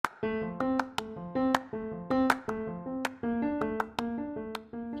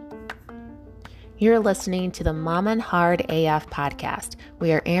You're listening to the Mama and Hard AF podcast.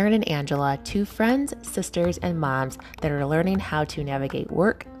 We are Erin and Angela, two friends, sisters, and moms that are learning how to navigate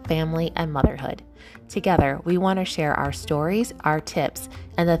work, family, and motherhood. Together, we want to share our stories, our tips,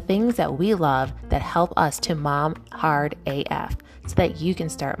 and the things that we love that help us to Mom Hard AF so that you can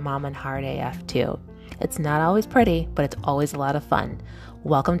start Mom and Hard AF too. It's not always pretty, but it's always a lot of fun.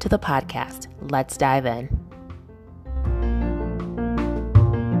 Welcome to the podcast. Let's dive in.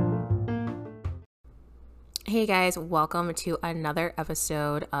 Hey guys, welcome to another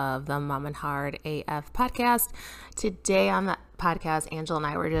episode of the Mom and Hard AF podcast. Today on the podcast, Angela and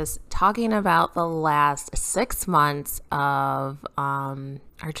I were just talking about the last 6 months of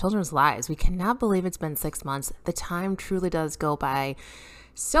our children's lives. We cannot believe it's been 6 months. The time truly does go by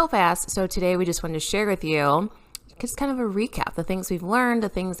so fast. So today we just wanted to share with you just kind of a recap, the things we've learned, the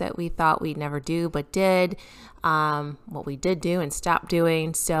things that we thought we'd never do but did, what we did do and stopped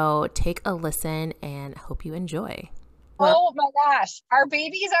doing. So take a listen and hope you enjoy. Oh my gosh, our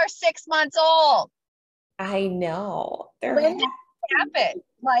babies are 6 months old. I know. When did this happen?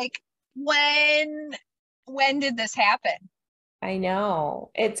 Like, when did this happen? I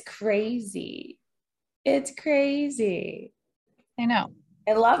know. It's crazy. It's crazy. I know.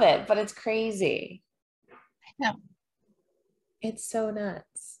 I love it, but it's crazy. I know. It's so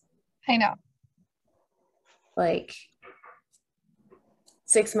nuts. I know. Like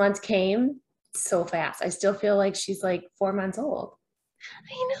 6 months came so fast. I still feel like she's like 4 months old.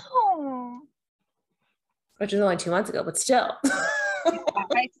 I know. Which was only 2 months ago, but still.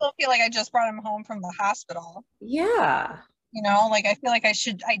 I still feel like I just brought him home from the hospital. Yeah. You know, like I feel like I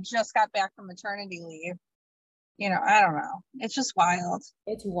just got back from maternity leave. You know, I don't know. It's just wild.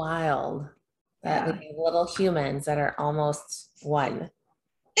 It's wild that we have little humans that are almost one.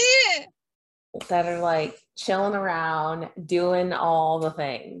 That are like chilling around, doing all the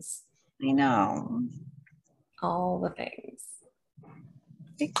things. I know. All the things.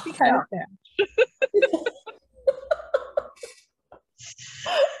 Makes me kind of sad.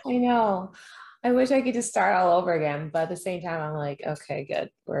 I know. I wish I could just start all over again, but at the same time, I'm like, okay,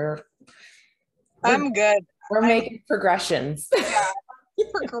 good. I'm good. We're making progressions. Yeah.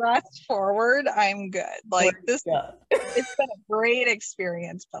 Progress forward. I'm good. Like this, it's been a great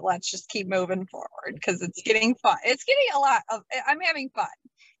experience, but let's just keep moving forward because it's getting fun. It's getting a lot of. I'm having fun,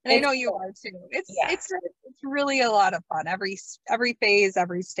 and I know you are too. It's really a lot of fun. Every phase,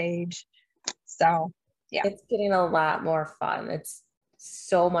 every stage. So yeah, it's getting a lot more fun. It's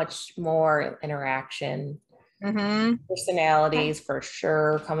so much more interaction. Personalities for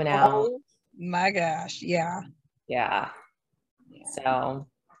sure coming out. Oh my gosh, yeah. So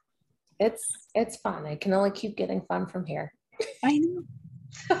it's fun. I can only keep getting fun from here. I know.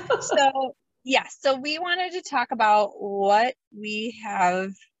 So we wanted to talk about what we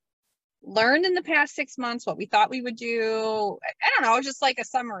have learned in the past 6 months, what we thought we would do. I don't know, just like a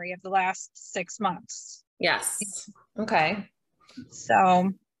summary of the last 6 months. Yes. Okay.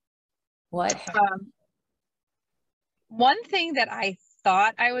 So what? One thing that I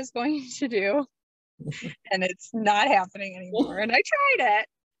thought I was going to do, and it's not happening anymore, and I tried it,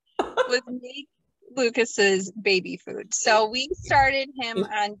 was make Lucas's baby food. So we started him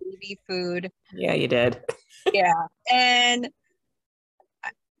on baby food. Yeah, you did. Yeah. And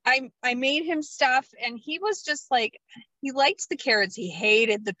I made him stuff, and he was just like, he liked the carrots. He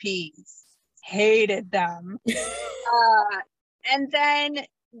hated the peas. Hated them. And then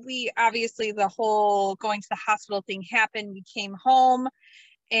we obviously, the whole going to the hospital thing happened. We came home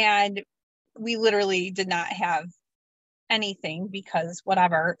and we literally did not have anything because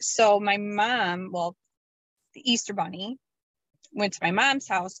whatever. So my mom, the Easter Bunny, went to my mom's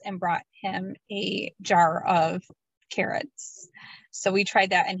house and brought him a jar of carrots. So we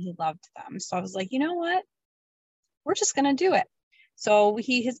tried that and he loved them. So I was like, you know what? We're just going to do it. So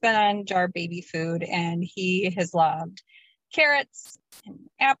he has been on jar baby food and he has loved carrots and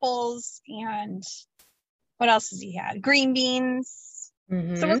apples and what else has he had? Green beans. So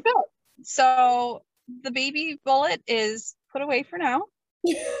it was good. So the baby bullet is put away for now.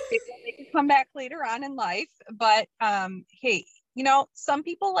 They can come back later on in life. But hey, you know, some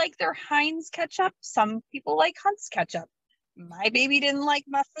people like their Heinz ketchup. Some people like Hunt's ketchup. My baby didn't like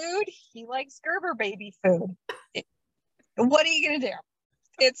my food. He likes Gerber baby food. What are you going to do?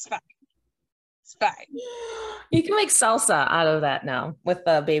 It's fine. It's fine. You can make salsa out of that now with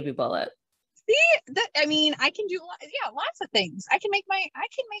the baby bullet. See, I mean, I can do lots of things. I can make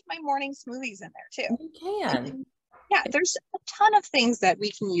my morning smoothies in there too. You can. Yeah, there's a ton of things that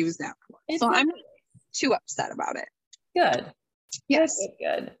we can use now. So I'm not too upset about it. Good. Yes.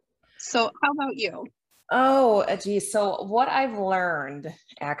 Good. So how about you? Oh, geez. So what I've learned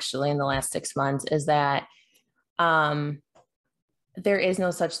actually in the last 6 months is that um, there is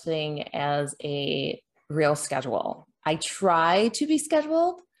no such thing as a real schedule. I try to be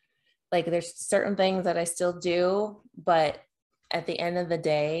scheduled. Like there's certain things that I still do, but at the end of the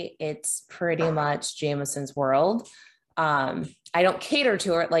day, it's pretty much Jameson's world. I don't cater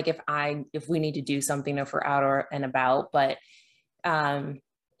to it. Like if we need to do something, if we're out or and about, but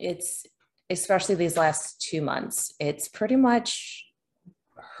it's especially these last 2 months, it's pretty much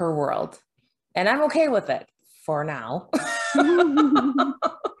her world. And I'm okay with it for now.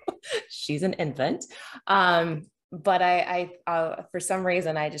 She's an infant. But for some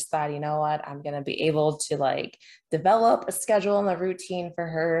reason, I just thought, you know what, I'm going to be able to like develop a schedule and a routine for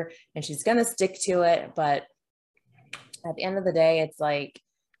her, and she's going to stick to it. But at the end of the day, it's like,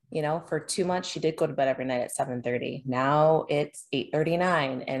 for 2 months, she did go to bed every night at 7:30. Now it's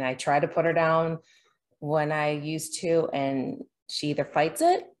 8:39, and I try to put her down when I used to, and she either fights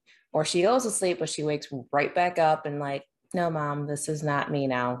it or she goes to sleep, but she wakes right back up and like, no, mom, this is not me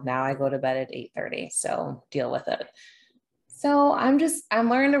now. Now I go to bed at 8:30. So deal with it. So I'm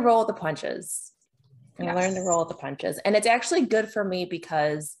learning to roll with the punches. I'm learning to roll with the punches. And it's actually good for me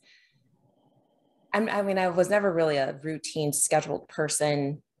because I was never really a routine scheduled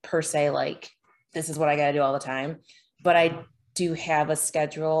person per se, like this is what I got to do all the time. But I do have a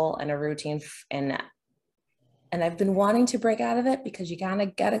schedule and a routine, and I've been wanting to break out of it because you kind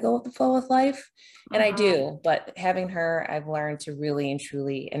of got to go with the flow of life. And I do, but having her, I've learned to really and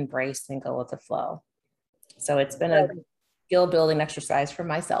truly embrace and go with the flow. So it's been a skill building exercise for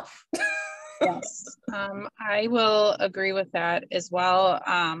myself. Yes, I will agree with that as well.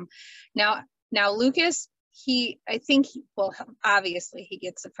 Now Lucas, obviously he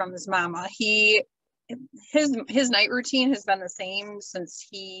gets it from his mama. His night routine has been the same since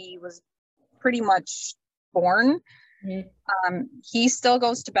he was pretty much born. Mm-hmm. He still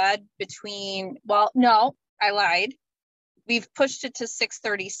goes to bed no, I lied. We've pushed it to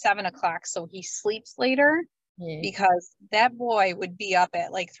 6:30, 7 o'clock, so he sleeps later. Mm-hmm. Because that boy would be up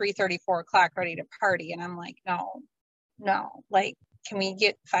at like 3:30, 4 o'clock ready to party. And I'm like, no, like, can we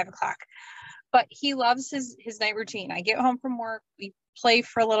get 5 o'clock? But he loves his night routine. I get home from work, we play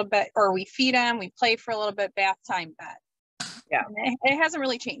for a little bit, or we feed him, we play for a little bit, bath time, bed. Yeah. It hasn't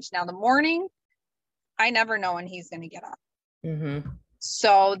really changed. Now the morning, I never know when he's going to get up. Mm-hmm.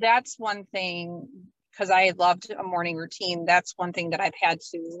 So that's one thing, because I loved a morning routine. That's one thing that I've had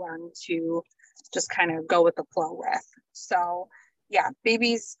to learn to just kind of go with the flow with. So yeah,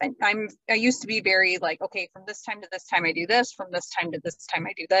 babies, I used to be very like, okay, from this time to this time I do this, from this time to this time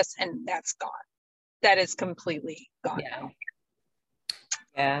I do this, and that's gone. That is completely gone.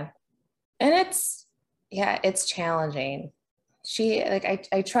 Yeah. And it's challenging.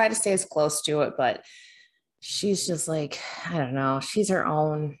 I try to stay as close to it, but she's just like, I don't know, she's her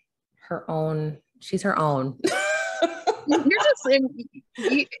own, she's her own.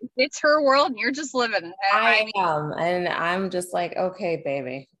 It's her world and you're just living it. I am. And I'm just like, okay,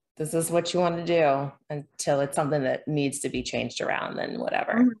 baby, this is what you want to do until it's something that needs to be changed around, then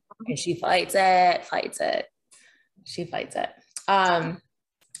whatever. Mm-hmm. And she fights it. She fights it.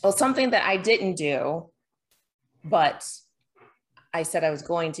 Well, something that I didn't do, but I said I was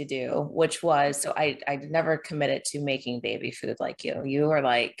going to do, which was, so I never committed to making baby food like you. You were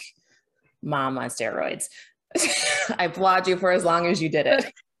like mom on steroids. I applaud you for as long as you did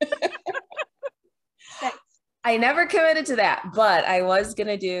it. I never committed to that, but I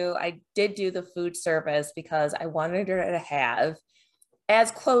did do the food service because I wanted her to have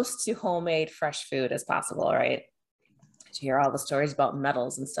as close to homemade fresh food as possible, right? To hear all the stories about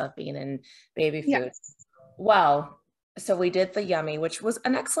metals and stuff being in baby food. Yes. Well, so we did the Yummy, which was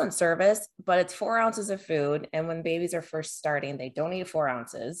an excellent service, but it's 4 ounces of food. And when babies are first starting, they don't eat 4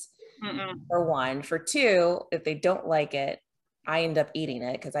 ounces. For one. For two, if they don't like it, I end up eating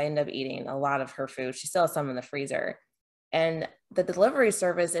it because I end up eating a lot of her food. She still has some in the freezer. And the delivery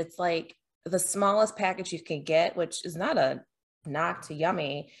service, it's like the smallest package you can get, which is not a knock to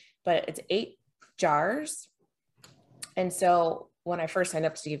Yummy, but it's 8 jars. And so when I first signed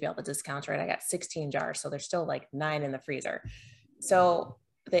up to give you all the discounts, right, I got 16 jars. So there's still like 9 in the freezer. So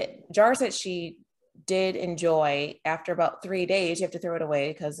the jars that she did enjoy, after about 3 days, you have to throw it away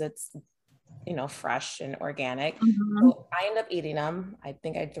because it's, fresh and organic. Mm-hmm. So I end up eating them. I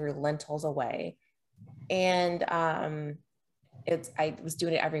think I threw lentils away. And I was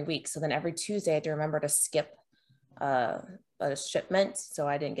doing it every week. So then every Tuesday I had to remember to skip a shipment so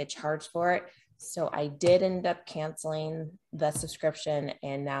I didn't get charged for it. So I did end up canceling the subscription,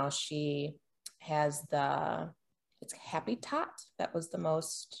 and now she has it's Happy Tot. That was the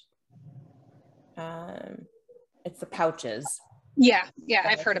most It's the pouches. Yeah,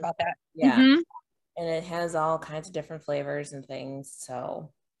 I've heard about that. Yeah. Mm-hmm. And it has all kinds of different flavors and things.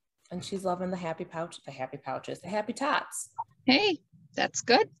 So, and she's loving the happy pouches, the happy tots. Hey, that's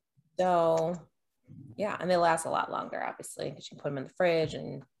good. So, yeah, and they last a lot longer, obviously, because you can put them in the fridge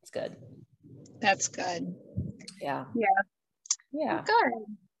and it's good. That's good. Yeah. Good.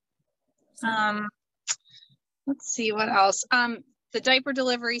 Let's see what else. The diaper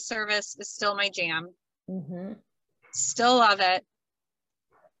delivery service is still my jam. Mm-hmm. Still love it.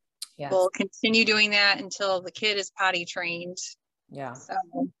 Yes. We'll continue doing that until the kid is potty trained. Yeah. So,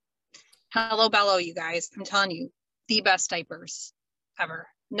 hello Bello, you guys. I'm telling you, the best diapers ever.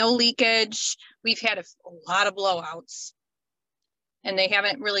 No leakage. We've had a lot of blowouts, and they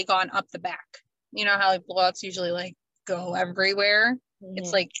haven't really gone up the back. You know how like blowouts usually like go everywhere. Mm-hmm.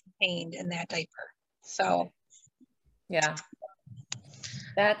 It's like contained in that diaper. So, yeah.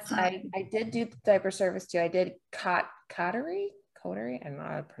 That's I did do diaper service too. I did Coterie. I don't know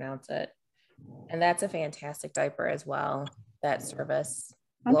how to pronounce it. And that's a fantastic diaper as well. That service.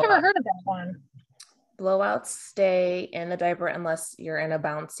 I've never heard of that one. Blowouts stay in the diaper unless you're in a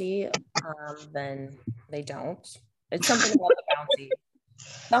bouncy. Then they don't. It's something about the bouncy.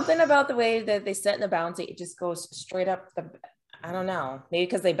 Something about the way that they sit in the bouncy. It just goes straight up the. I don't know. Maybe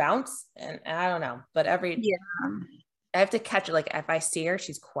because they bounce, and I don't know. But I have to catch it. Like if I see her,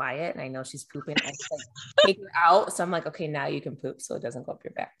 she's quiet and I know she's pooping. I just like take her out. So I'm like, okay, now you can poop so it doesn't go up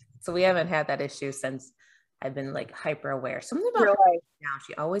your back. So we haven't had that issue since I've been like hyper aware. Something about her now.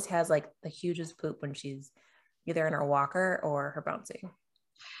 She always has like the hugest poop when she's either in her walker or her bouncy.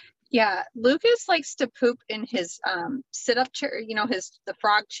 Yeah, Lucas likes to poop in his sit-up chair. You know, the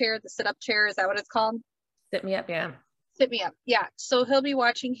frog chair, the sit-up chair. Is that what it's called? Sit me up, yeah. Sit me up, yeah. So he'll be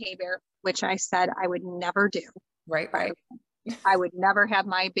watching Hey Bear, which I said I would never do. Right. I would never have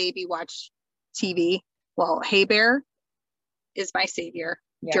my baby watch TV. Well, Hey Bear is my savior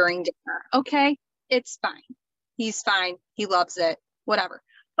during dinner. Okay, it's fine. He's fine. He loves it. Whatever.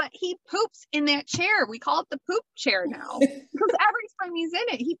 But he poops in that chair. We call it the poop chair now. Because every time he's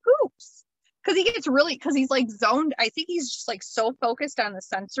in it, he poops. Because he's like zoned. I think he's just like so focused on the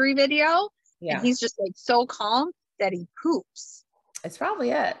sensory video. Yeah. And he's just like so calm that he poops. It's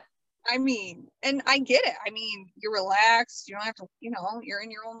probably it. I mean, and I get it. I mean, you're relaxed. You don't have to, you're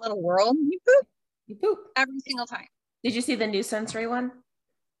in your own little world. You poop every single time. Did you see the new sensory one?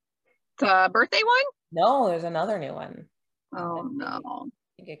 The birthday one? No, there's another new one. Oh, no.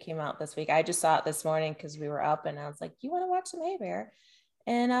 I think it came out this week. I just saw it this morning because we were up and I was like, you want to watch some Hey Bear?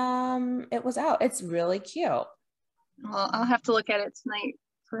 And it was out. It's really cute. Well, I'll have to look at it tonight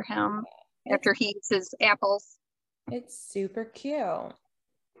for him after he eats his apples. It's super cute.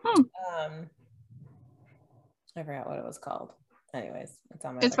 I forgot what it was called. Anyways, it's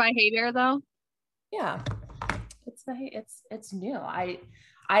on my. It's by Hey Bear though. Yeah, it's new. I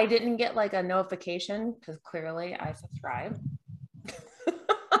didn't get like a notification because clearly I subscribe.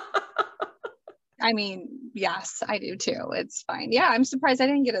 I mean, yes, I do too. It's fine. Yeah, I'm surprised I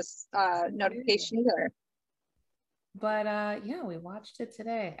didn't get a notification either. But yeah, we watched it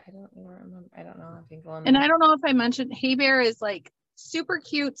today. I don't remember. I don't know. I think and I don't know if I mentioned Hey Bear is like super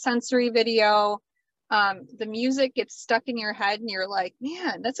cute sensory video. The music gets stuck in your head and you're like,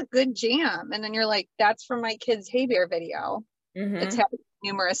 man, that's a good jam. And then you're like, that's from my kid's Hey Bear video. Mm-hmm. It's happened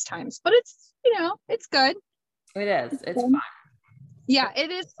numerous times, but it's, it's good. It is. It's fun. Yeah,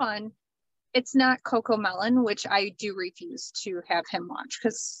 it is fun. It's not Coco Melon, which I do refuse to have him watch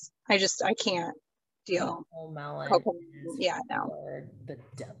because I can't deal. Coco Melon. Yeah, no. The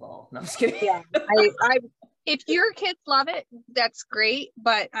devil. No, I'm just kidding. Yeah, if your kids love it, that's great.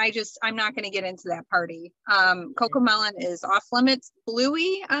 But I'm not going to get into that party. Coco Melon is off limits.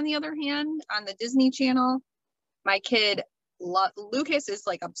 Bluey, on the other hand, on the Disney Channel, my kid Lucas is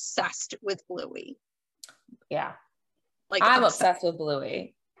like obsessed with Bluey. Yeah, like I'm obsessed with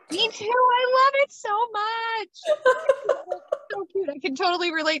Bluey. Me too. I love it so much. So cute. I can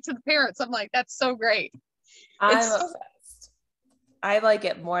totally relate to the parents. I'm like, that's so great. I'm obsessed. I like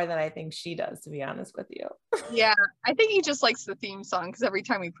it more than I think she does, to be honest with you. Yeah, I think he just likes the theme song because every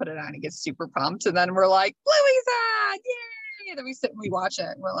time we put it on, he gets super pumped. And then we're like, Bluey's on! Yay! And then we sit and we watch it.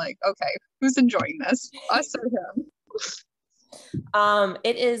 And we're like, okay, who's enjoying this? Us or him?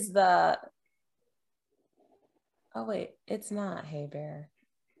 It is the... Oh, wait. It's not Hey Bear.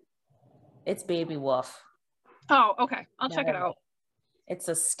 It's Baby Wolf. Oh, okay. I'll check it out. It's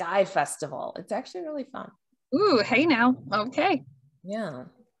a Sky Festival. It's actually really fun. Ooh, hey now. Okay. Yeah,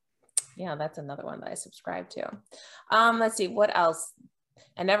 that's another one that I subscribe to. Let's see, what else?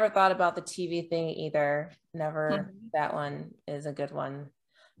 I never thought about the TV thing either. Never. Mm-hmm. That one is a good one.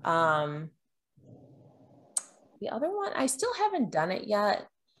 The other one, I still haven't done it yet.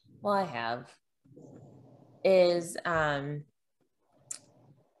 Well, I have. Is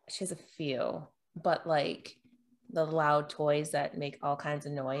she has a few, but like the loud toys that make all kinds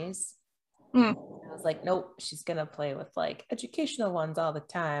of noise. I was like, nope, she's gonna play with like educational ones all the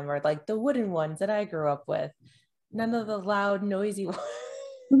time, or like the wooden ones that I grew up with. None of the loud, noisy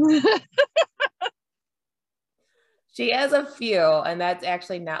ones. She has a few, and that's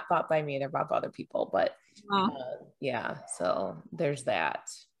actually not bought by me. They're bought by other people, but yeah, so there's that.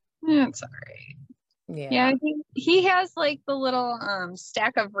 That's all right. Yeah, he has like the little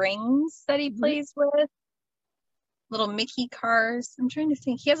stack of rings that he plays with. Little Mickey cars. I'm trying to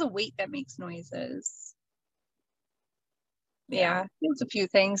think. He has a weight that makes noises. Yeah, he has a few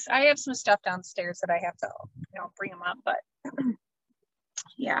things. I have some stuff downstairs that I have to, bring them up, but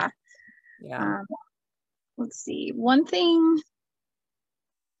yeah. Let's see. One thing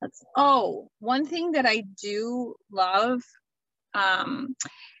that I do love, and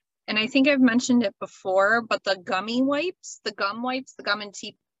I think I've mentioned it before, but the gum and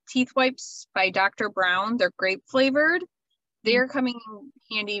teeth wipes by Dr. Brown, they're grape flavored. They're coming in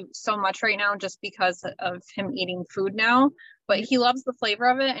handy so much right now just because of him eating food now, but he loves the flavor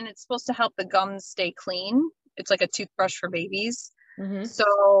of it, and it's supposed to help the gums stay clean. It's like a toothbrush for babies.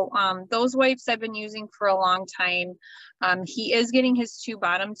 So those wipes I've been using for a long time. He is getting his 2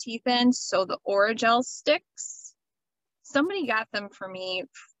 bottom teeth in, so the Orajel sticks, somebody got them for me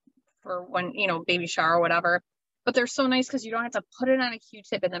for when, baby shower or whatever, but they're so nice because you don't have to put it on a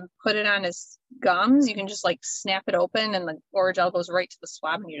Q-tip and then put it on his gums. You can just like snap it open and the Orajel goes right to the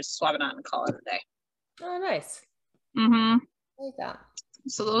swab, and you just swab it on and call it a day. Oh, nice. I like that.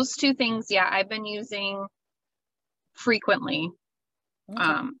 So those 2 things, I've been using frequently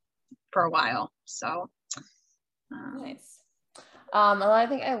for a while. So nice. Another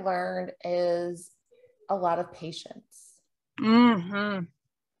thing I learned is a lot of patience.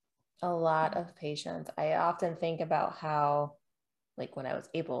 A lot of patience. I often think about how, like, when I was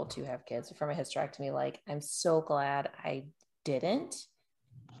able to have kids from a hysterectomy, like, I'm so glad I didn't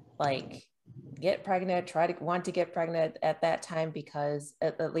like get pregnant, want to get pregnant at that time, because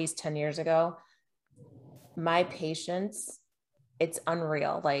at least 10 years ago, my patience, it's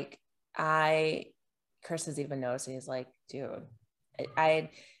unreal. Like, Chris has even noticed, he's like, dude,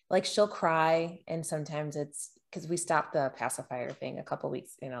 I like, she'll cry. And sometimes it's because we stopped the pacifier thing a couple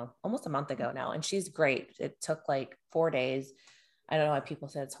weeks, almost a month ago now. And she's great. It took like 4 days. I don't know why people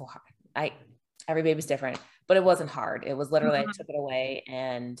said it's so hard. Every baby's different, but it wasn't hard. It was literally, I took it away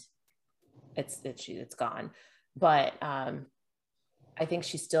and it's gone. But I think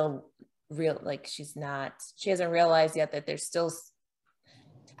she's still she hasn't realized yet that there's still,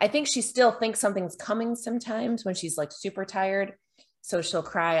 I think she still thinks something's coming sometimes when she's like super tired. So she'll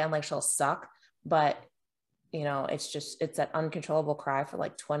cry and like she'll suck, but it's that uncontrollable cry for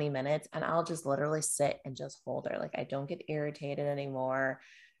like 20 minutes. And I'll just literally sit and just hold her. Like, I don't get irritated anymore,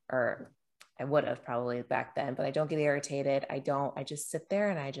 or I would have probably back then, but I don't get irritated. I just sit there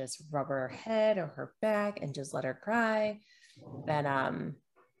and I just rub her head or her back and just let her cry. And I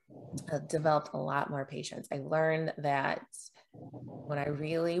developed a lot more patience. I learned that when I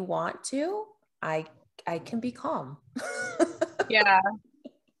really want to, I can be calm.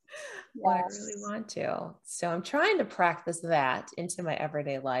 When I really want to. So I'm trying to practice that into my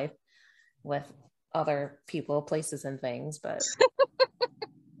everyday life with other people, places, and things, but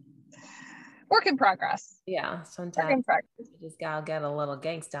work in progress. Yeah, sometimes you just gotta get a little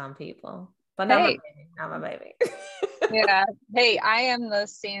gangsta on people. But not my baby. Yeah. Hey, I am the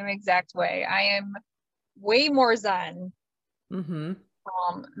same exact way. I am way more zen than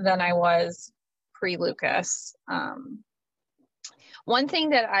I was pre-Lucas. One thing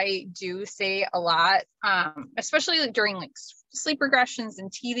that I do say a lot, especially like during like sleep regressions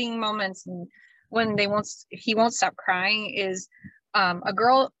and teething moments, and when he won't stop crying, is a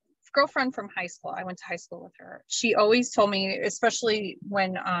girlfriend from high school. I went to high school with her. She always told me, especially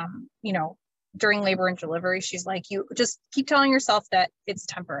when during labor and delivery, she's like, you just keep telling yourself that it's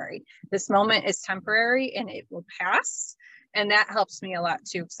temporary. This moment is temporary and it will pass. And that helps me a lot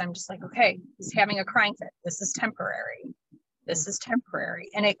too, because I'm just like, okay, he's having a crying fit. This is temporary. This is temporary.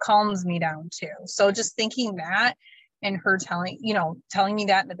 And it calms me down too. So just thinking that, and her telling me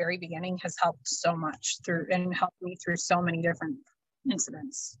that in the very beginning has helped so much and helped me through so many different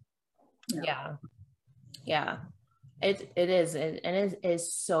incidents. Yeah. It is. And it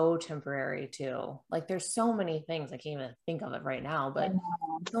is so temporary too. Like, there's so many things, I can't even think of it right now, but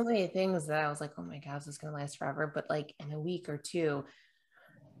so many things that I was like, oh my gosh, this is going to last forever. But like in a week or two,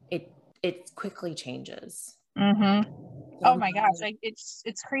 it quickly changes. Oh my gosh. Like it's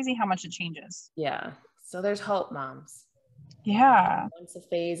crazy how much it changes. Yeah. So there's hope, moms. Yeah. Once the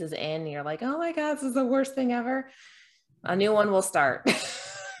phase is in, you're like, oh my God, this is the worst thing ever. A new one will start.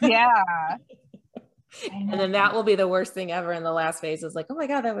 Yeah. And then that will be the worst thing ever. And the last phase is like, oh my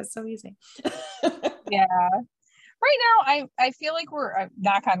God, that was so easy. Yeah. Right now, I feel like we're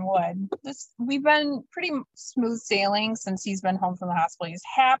knock on wood. We've been pretty smooth sailing since he's been home from the hospital. He's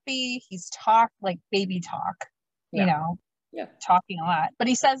happy. He's talked like baby talk, you know, talking a lot. But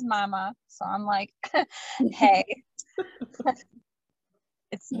he says "mama," so I'm like, "Hey,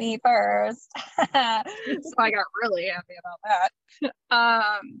 it's me first." So I got really happy about that.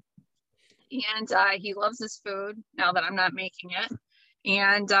 And he loves his food now that I'm not making it,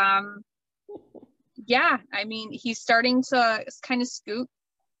 and yeah, I mean, he's starting to kind of scoot.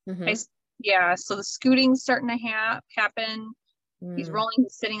 Yeah, so the scooting's starting to happen. He's rolling,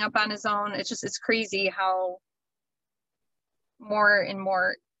 he's sitting up on his own. It's crazy how more and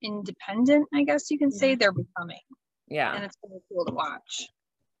more independent, I guess you can say, they're becoming. Yeah. And it's really cool to watch.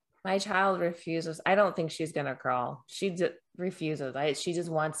 My child refuses. I don't think she's gonna crawl. She refuses. She just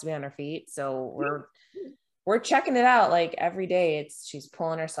wants to be on her feet. So we're checking it out like every day. She's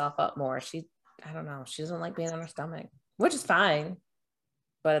pulling herself up more. I don't know. She doesn't like being on her stomach, which is fine.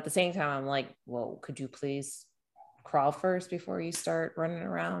 But at the same time, I'm like, well, could you please crawl first before you start running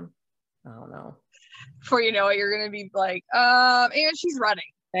around? I don't know. Before you know it, you're going to be like, and she's running.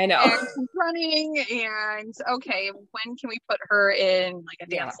 I know. And she's running. And okay, when can we put her in like a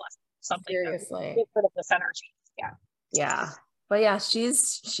dance lesson? Something. Seriously. Get rid of this energy. Yeah. Yeah. But yeah, she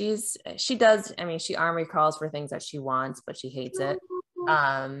does. I mean, she army crawls for things that she wants, but she hates it.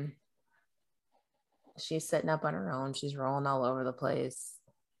 She's sitting up on her own. She's rolling all over the place.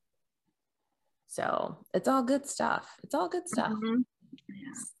 So it's all good stuff. It's all good stuff.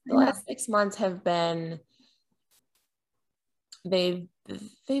 Yeah. The last 6 months have been, they've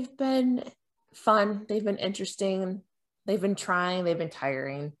been fun. They've been interesting. They've been trying. They've been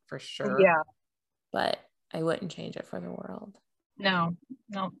tiring for sure. Yeah. But I wouldn't change it for the world. No,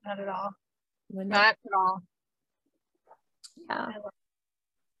 not at all. Wouldn't not it? at all. Yeah.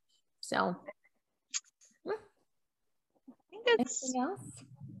 So. Anything else?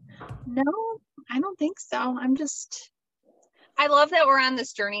 No, I don't think so. I love that we're on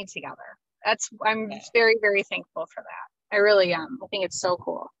this journey together. I'm very, very thankful for that. I really am. I think it's so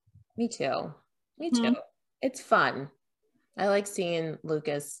cool. Me too. It's fun. I like seeing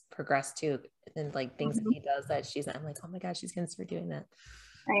Lucas progress too, and like things that he does that I'm like, oh my God, she's gonna start doing that.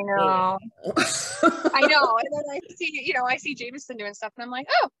 I know. I know. And then I see Jameson doing stuff and I'm like,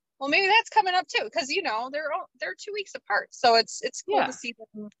 oh, well, maybe that's coming up too. Cause they're 2 weeks apart. So it's cool to see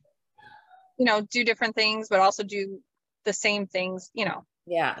them, do different things, but also do the same things,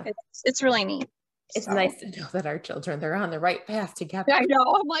 Yeah. It's really neat. It's nice to know that our children, they're on the right path together. I know.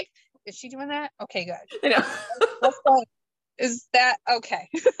 I'm like, is she doing that? Okay, good. I know. What's going? Is that okay?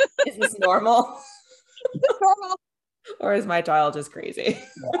 Is this normal? Normal. Or is my child just crazy?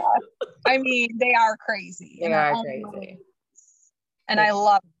 Yeah. I mean, they are crazy. They are crazy. And I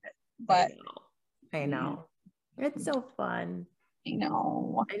love it. But I know. It's so fun. I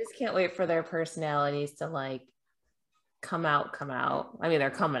know. I just can't wait for their personalities to like come out. I mean, they're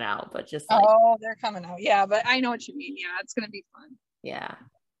coming out, but just like, they're coming out. Yeah, but I know what you mean. Yeah, it's gonna be fun. Yeah.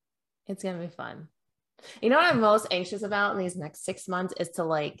 It's gonna be fun. You know what I'm most anxious about in these next 6 months is to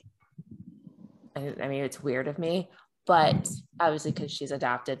like, I mean, it's weird of me, but obviously because she's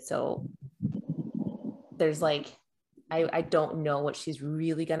adopted, so there's like, I don't know what she's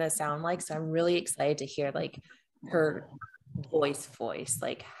really gonna sound like, so I'm really excited to hear like her voice,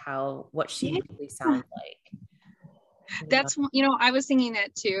 like what she really sounds like. That's I was thinking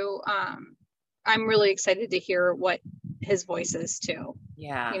that too. I'm really excited to hear what his voice is too.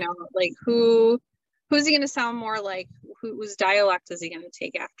 Yeah. Like who's he going to sound more like? Whose dialect is he going to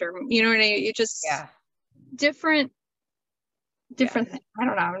take after? You know what I mean? It just different thing. I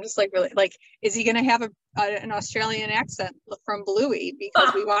don't know. I'm just like really like, is he going to have an Australian accent from Bluey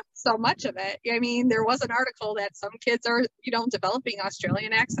because we watched so much of it? I mean, there was an article that some kids are developing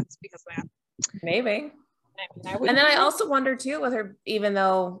Australian accents because of that. Maybe. And then I also wonder too with her, even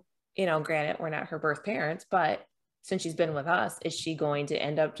though granted we're not her birth parents, but since she's been with us, is she going to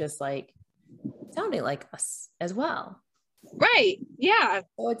end up just like sounding like us as well? Right. Yeah.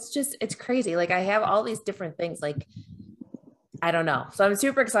 So it's crazy. Like I have all these different things, like, I don't know. So I'm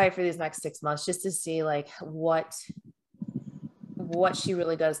super excited for these next 6 months just to see like what she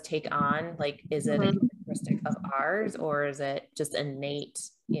really does take on. Like, is it a characteristic of ours or is it just innate,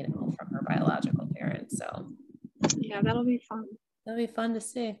 from her biological parents? So yeah, that'll be fun. That'll be fun to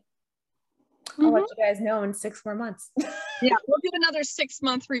see. I'll let you guys know in 6 more months. Yeah, we'll do another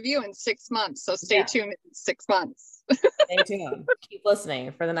 6-month review in 6 months. So stay tuned in 6 months. Stay tuned. Keep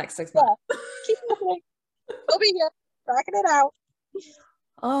listening for the next 6 months. Keep listening. We'll be here, cracking it out.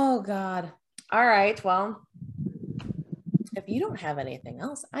 Oh, God. All right. Well, if you don't have anything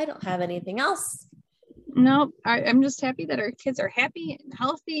else, I don't have anything else. No, I'm just happy that our kids are happy and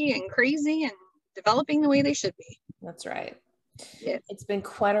healthy and crazy and developing the way they should be. That's right. Yeah. It's been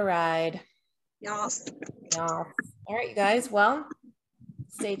quite a ride. Yes. Yeah. All right, you guys. Well,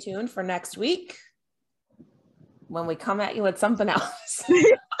 stay tuned for next week when we come at you with something else.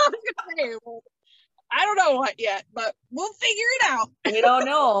 I don't know what yet, but we'll figure it out. We don't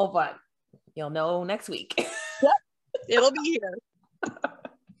know, but you'll know next week. Yep. It'll be here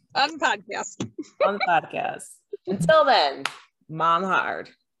on the podcast. On the podcast. Until then, Mom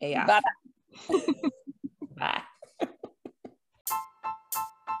Hard AF. Bye. Bye.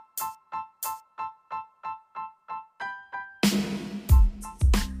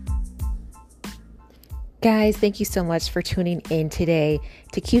 Guys, thank you so much for tuning in today.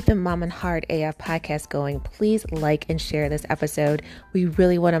 To keep the Mom and Hard AF podcast going, please like and share this episode. We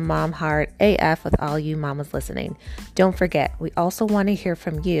really want a Mom Hard AF with all you mamas listening. Don't forget, we also want to hear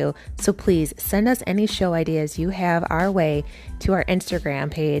from you, so please send us any show ideas you have our way to our Instagram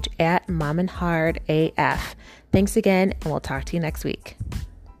page at Mom and Hard AF. Thanks again, and we'll talk to you next week.